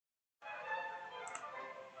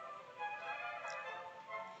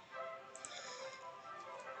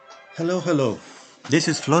Hello. This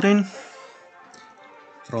is Florin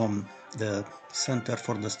from the Center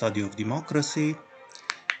for the Study of Democracy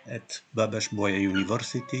at Babeș-Bolyai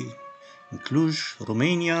University in Cluj,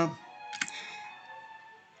 Romania,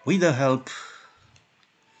 with the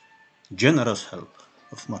generous help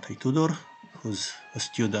of Matei Tudor, who's a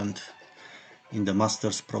student in the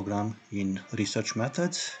master's program in research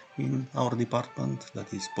methods in our department,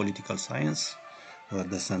 that is political science, where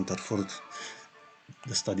the Center for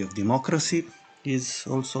the Study of Democracy is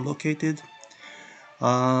also located.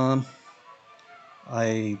 I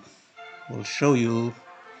will show you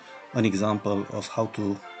an example of how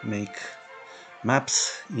to make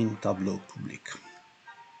maps in Tableau Public.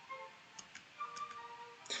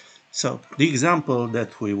 So the example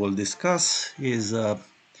that we will discuss is a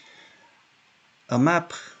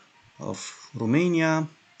map of Romania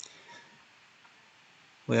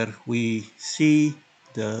where we see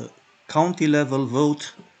the county level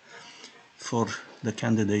vote for the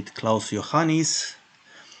candidate Klaus Iohannis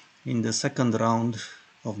in the second round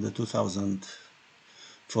of the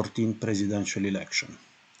 2014 presidential election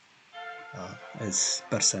as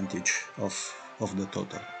percentage of the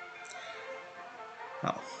total.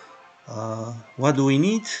 Now, what do we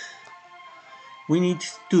need? We need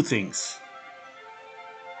two things.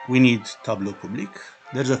 We need Tableau Public.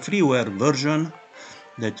 There's a freeware version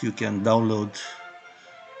that you can download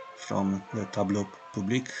from the Tableau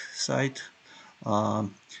Public site.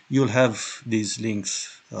 You'll have these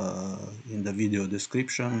links in the video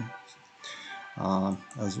description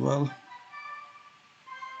as well.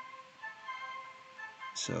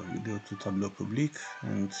 So you go to Tableau Public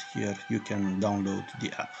and here you can download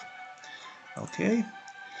the app. Okay,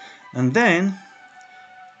 and then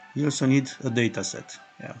you also need a dataset,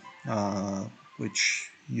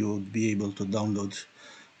 which you'll be able to download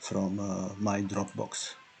from my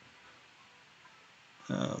Dropbox.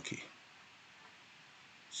 Okay,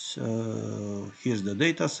 so here's the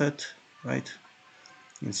dataset, right?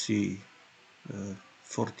 You see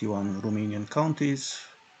 41 Romanian counties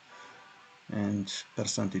and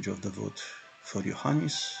percentage of the vote for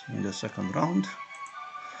Iohannis in the second round.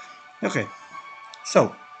 Okay,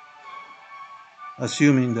 so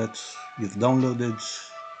assuming that you've downloaded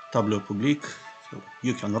Tableau Public, so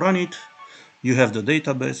you can run it, you have the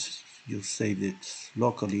database, you save it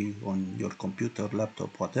locally on your computer,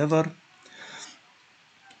 laptop, whatever.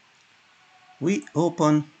 We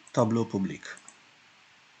open Tableau Public.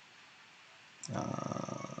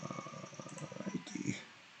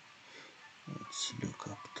 Let's look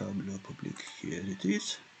up Tableau Public. Here it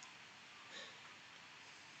is.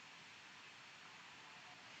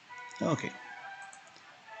 Okay,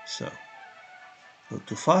 so go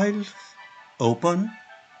to File, Open.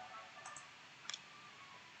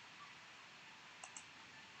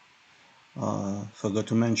 Forgot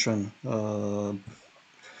to mention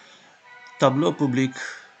Tableau Public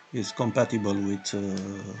is compatible with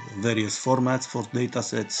various formats for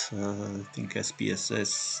datasets. I think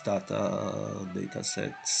SPSS, data,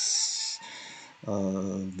 datasets,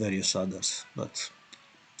 various others, but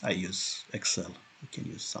I use Excel. You can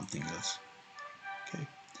use something else. Okay,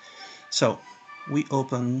 so we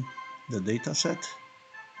open the dataset,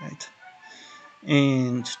 right?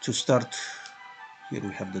 And to start, here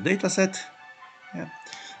we have the dataset.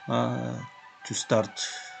 To start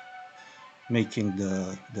making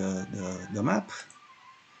the map,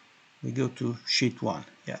 we go to sheet 1.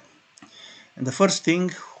 And the first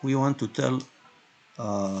thing we want to tell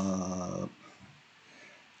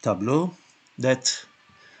Tableau that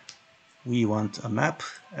we want a map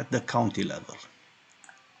at the county level.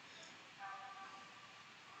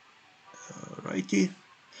 Alrighty.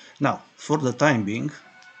 Now, for the time being,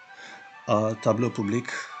 Tableau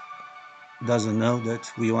Public doesn't know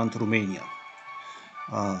that we want Romania.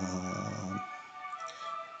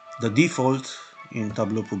 The default in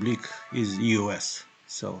Tableau Public is US.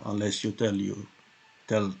 So unless you tell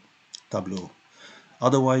Tableau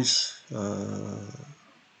otherwise,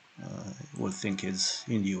 we'll think it's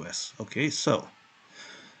in the US. Okay, so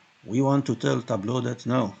we want to tell Tableau that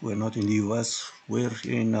no, we're not in the US, we're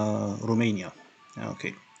in Romania.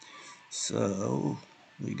 Okay, so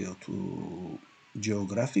we go to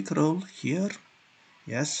geographic role here,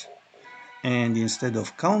 yes, and instead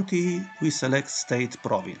of county, we select state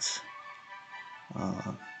province.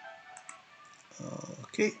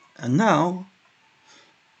 Okay, and now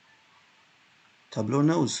Tableau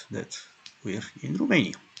knows that we're in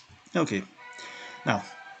Romania. Okay, now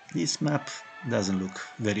this map doesn't look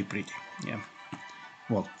very pretty,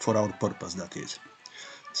 well, for our purpose, that is.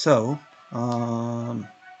 So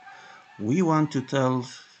we want to tell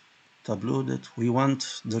Tableau that we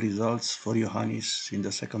want the results for Iohannis in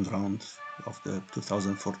the second round of the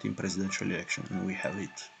 2014 presidential election, and we have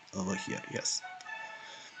it over here, yes.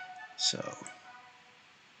 So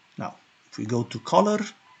now if we go to color,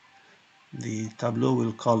 the Tableau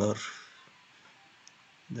will color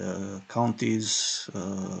the counties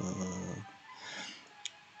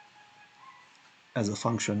as a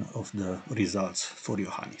function of the results for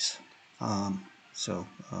Iohannis. So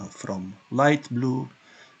from light blue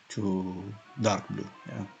to dark blue.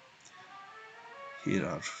 Yeah. Here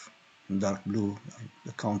are dark blue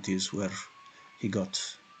the counties where he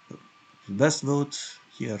got the best vote.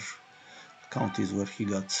 Here counties where he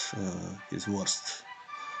got his worst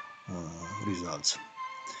results.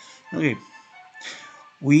 Okay.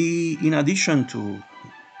 We, in addition to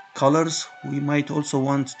colors, we might also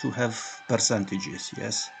want to have percentages,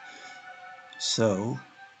 yes. So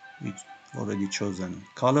we've already chosen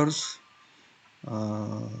colors.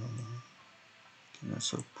 Can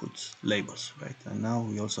also put labels, right? And now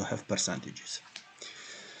we also have percentages.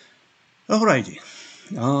 Alrighty.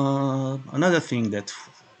 Another thing that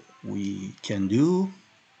we can do,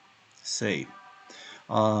 say,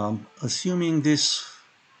 assuming this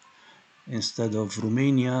instead of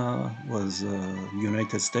Romania was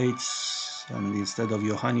United States, and instead of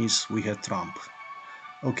Iohannis we had Trump.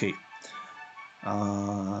 Okay.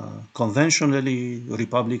 Conventionally,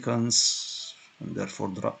 Republicans, and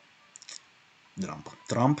therefore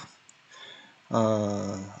Trump,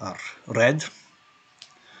 are red.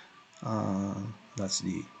 That's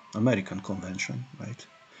the American convention, right?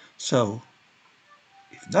 So,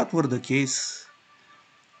 if that were the case,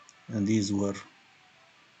 and these were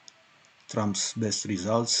Trump's best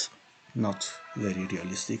results, not very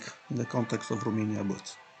realistic in the context of Romania,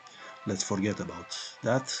 but let's forget about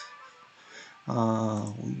that.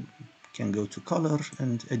 We can go to color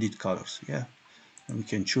and edit colors, yeah, and we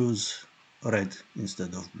can choose red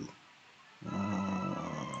instead of blue.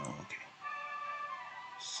 Okay,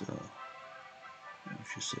 so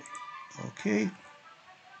if you say okay,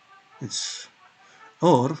 it's,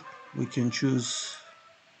 or we can choose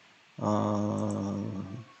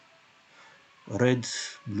red,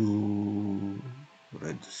 blue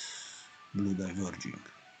diverging,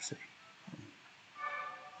 say.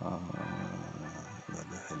 Where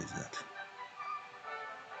the hell is that?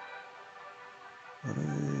 Red,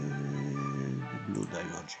 blue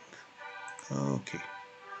diverging. Okay.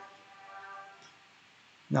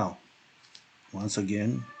 Now, once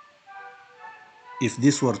again, if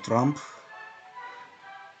this were Trump,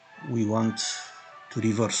 we want to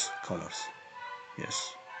reverse colors.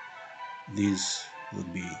 Yes. These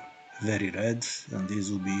would be very red, and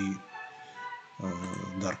these would be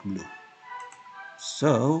dark blue.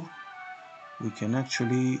 So we can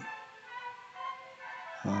actually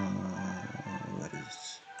where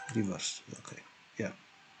is reverse? Okay, yeah.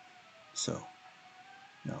 So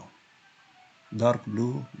now dark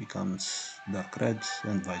blue becomes dark red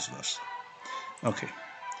and vice versa. Okay.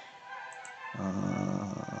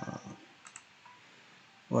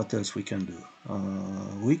 What else we can do?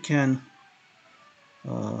 We can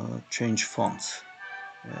change fonts.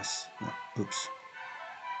 Yes. No, oops.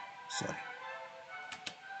 Sorry.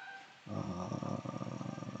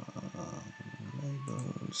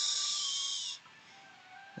 Labels.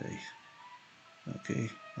 Hey. Okay.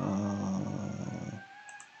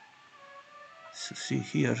 So see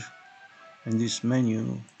here in this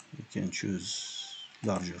menu, you can choose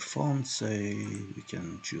larger fonts. Say we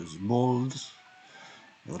can choose bold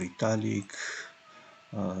or italic.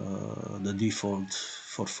 The default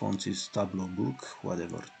for fonts is Tableau Book,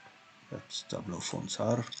 whatever that Tableau fonts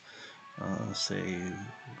are. Say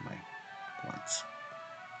my fonts,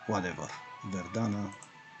 whatever, Verdana.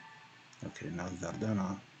 Okay, now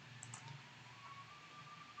Verdana.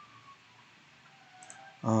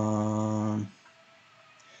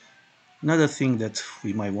 Another thing that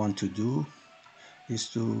we might want to do is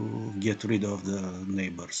to get rid of the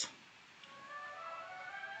neighbors.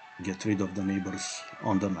 Get rid of the neighbors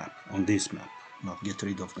on the map, on this map, not get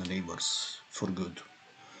rid of the neighbors for good.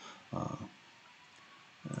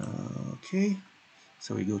 Okay,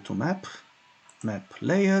 so we go to map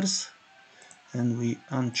layers, and we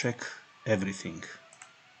uncheck everything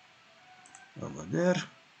over there.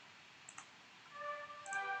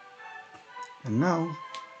 And now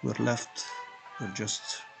we're left with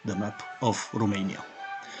just the map of Romania.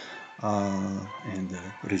 And the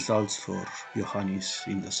results for Iohannis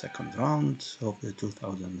in the second round of the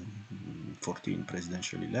 2014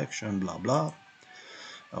 presidential election, blah blah.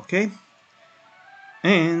 Okay,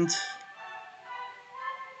 and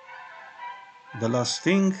the last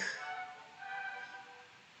thing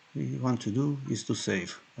we want to do is to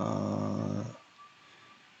save. I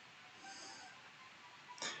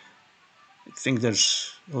think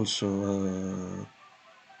there's also a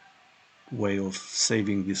way of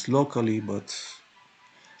saving this locally, but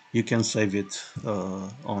you can save it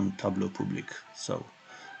on Tableau Public. So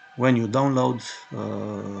when you download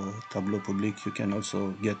Tableau Public, you can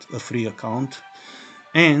also get a free account.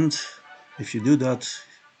 And if you do that,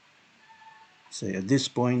 say at this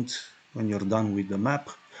point, when you're done with the map,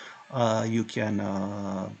 you can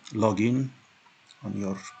log in on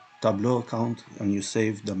your Tableau account and you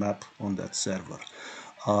save the map on that server.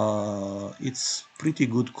 It's pretty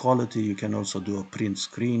good quality. You can also do a print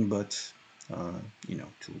screen, but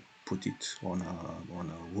to put it on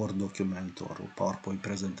a Word document or a PowerPoint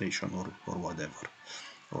presentation or whatever,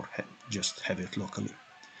 or just have it locally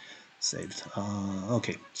saved.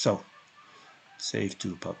 Okay, so save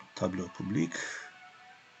to Tableau Public.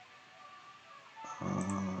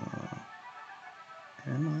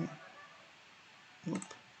 Am I?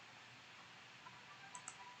 Nope.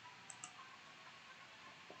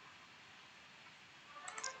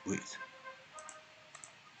 Wait.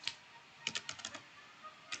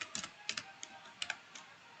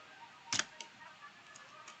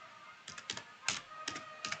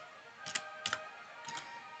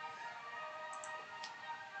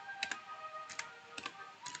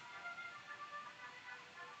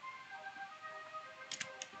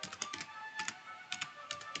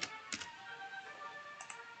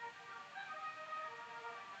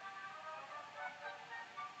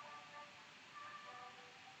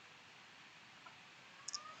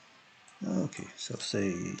 Okay, so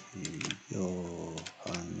say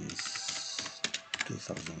Iohannis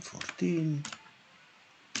 2014,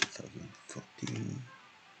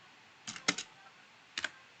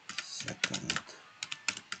 second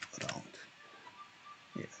round.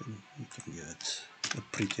 Yeah, you can give it a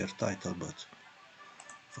prettier title, but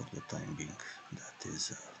for the time being,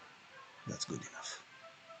 that's good enough.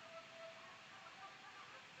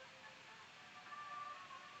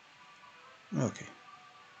 Okay,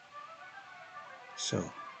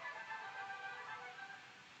 so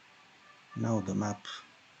now the map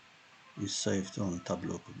is saved on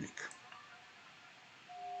Tableau Public.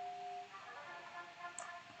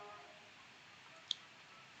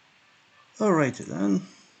 Alrighty then,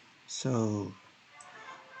 so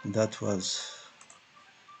that was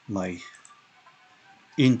my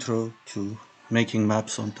intro to making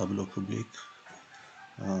maps on Tableau Public.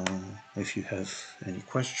 If you have any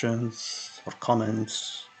questions or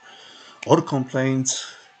comments or complaints,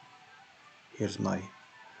 here's my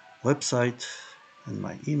website and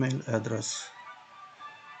my email address.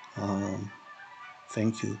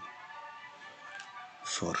 Thank you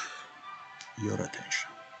for your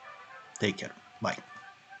attention. Take care. Bye.